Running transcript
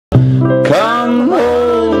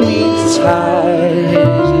tight.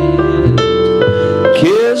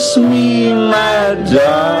 Kiss me, my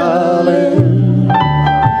darling,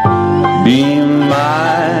 be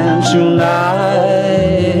mine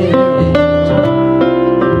tonight.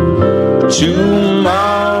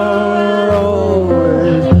 Tomorrow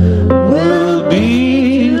will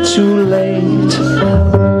be too late.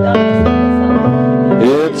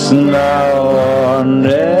 It's now or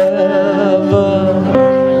never.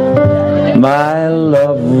 My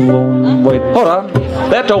love won't wait. Hold on.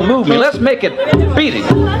 That don't move me. Let's make it beating.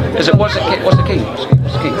 Is it? What's the key? What's the key? What's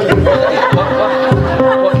the key?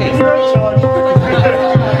 What key?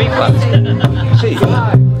 B flat. C.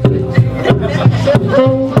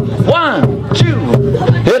 1, 2.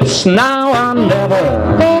 It's now or never.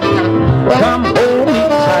 Come hold me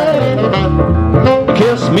tight.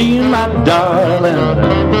 Kiss me, my darling.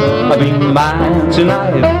 Be mine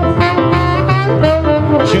tonight.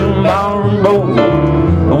 Tomorrow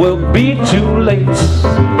will be too late.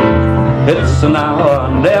 It's now or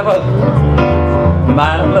never.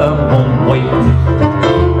 My love won't wait.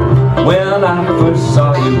 When I first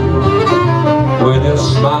saw you, with your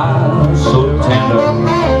smile so tender,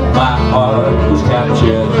 my heart was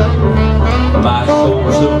captured, my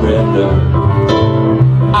soul surrendered.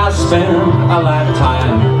 I spent a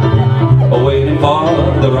lifetime waiting for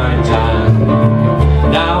the right time.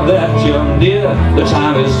 Now that you're near, the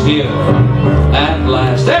time is here at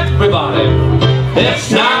last. Everybody, it's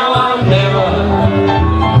now or never.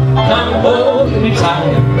 Come hold me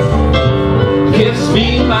tight. Kiss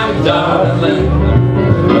me, my darling,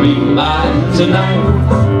 be mine tonight.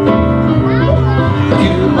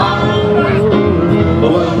 Tomorrow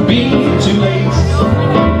will be too late.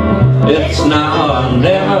 It's now or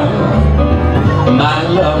never. My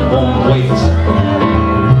love won't wait.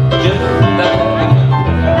 Just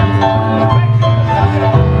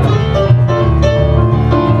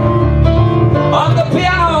on the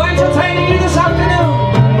piano, entertaining you this afternoon,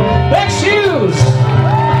 excuse.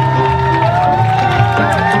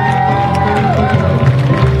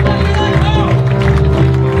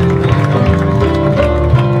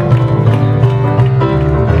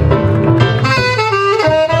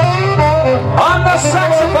 On the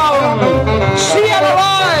saxophone,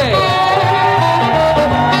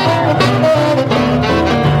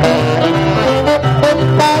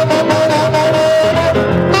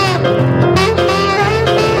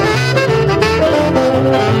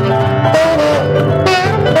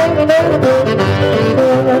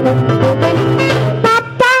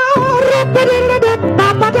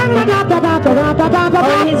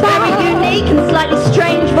 On his very unique and slightly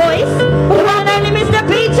strange voice, the one and only Mr.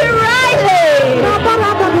 Peter Riley.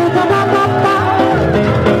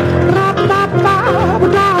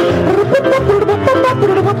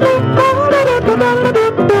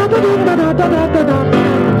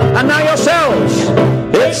 And now yourselves,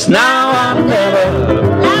 it's now or never.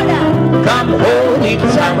 Louder. Come hold me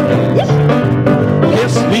tight.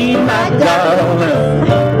 Kiss me, my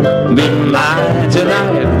darling, be mine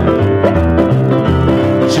tonight.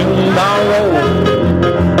 Tomorrow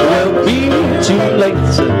will be too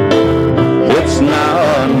late. It's now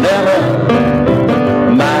or never.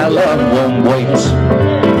 My love won't wait.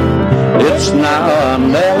 It's now or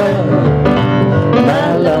never.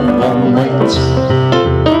 My love won't wait.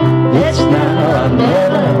 It's now or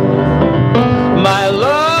never. My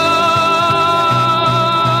love.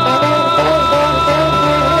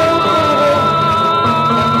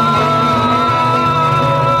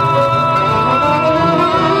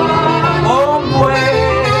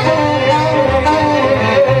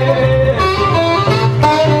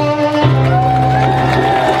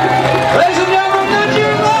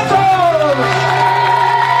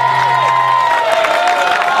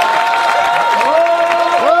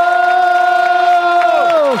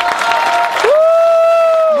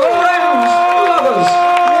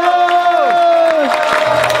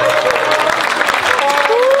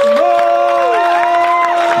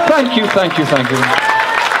 Thank you. Thank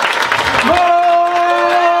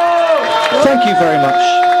you very much.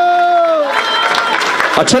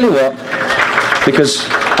 I'll tell you what, because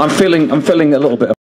I'm feeling a little bit